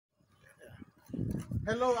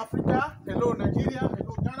Hello Africa, hello Nigeria,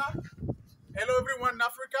 hello Ghana, hello everyone in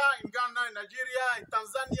Africa, in Ghana, in Nigeria, in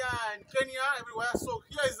Tanzania, in Kenya, everywhere. So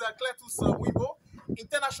here is Cletus Wimbo,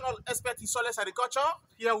 international expert in soil agriculture.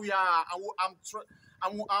 Here we are.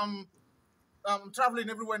 I'm traveling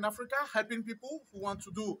everywhere in Africa, helping people who want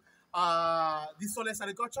to do this soil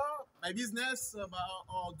agriculture, my business,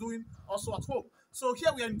 or doing also at home. So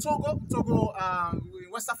here we are in Togo, in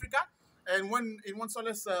West Africa, and in one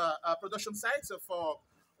solace production site for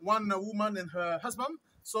one woman and her husband.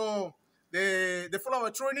 So they follow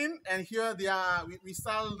our training, and here they are. We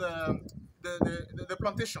start the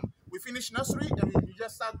plantation. We finish nursery, and we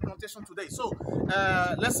just start plantation today. So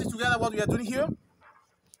let's see together what we are doing here.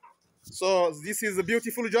 So this is a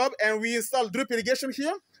beautiful job, and we install drip irrigation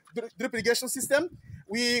here, drip irrigation system.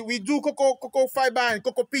 We do cocoa fiber and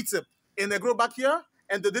cocoa pits in the grow back here,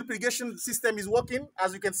 and the drip irrigation system is working,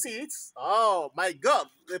 as you can see it. Oh my God,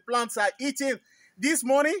 the plants are eating this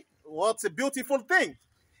morning. What a beautiful thing.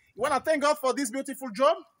 You want to thank God for this beautiful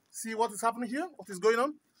job. See what is happening here, what is going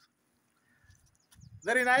on.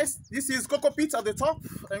 Very nice. This is cocoa pits at the top,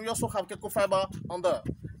 and we also have cocoa fiber on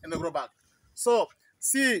in the grow bag. So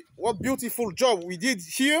see what beautiful job we did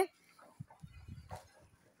here.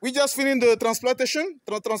 We just finished the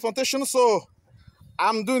transplantation. So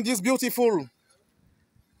I'm doing this beautiful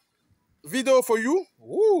video for you.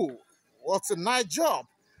 Ooh, what a nice job.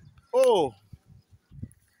 Oh,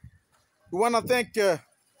 we want to thank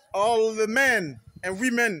all the men and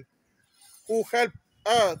women who helped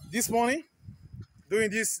this morning doing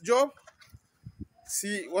this job.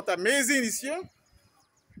 See what amazing is here.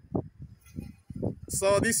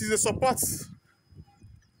 So this is the support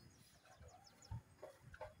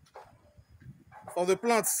for the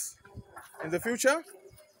plants in the future.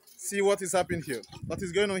 See what is happening here, what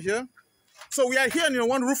is going on here. So we are here in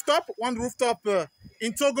one rooftop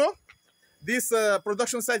in Togo. This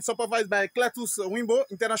production site supervised by Cletus Wimbo,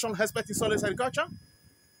 international expert in soil agriculture.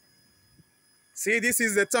 See, this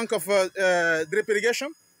is the tank of drip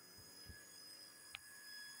irrigation.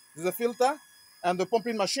 This is a filter and the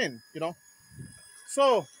pumping machine,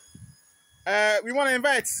 So we want to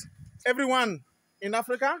invite everyone in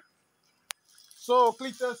Africa. So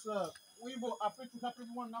Cletus Wimbo happy to help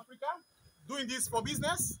everyone in Africa doing this for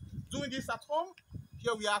business, doing this at home.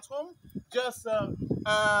 Here we are at home, just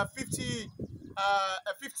 50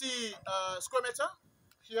 square meter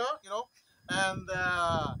here, and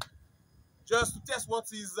just to test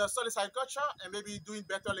what is soil agriculture and maybe doing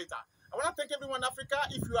better later. I want to thank everyone in Africa.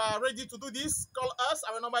 If you are ready to do this, call us.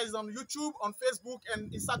 Our number is on YouTube, on Facebook,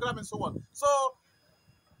 and Instagram, and so on. So,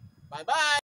 bye-bye.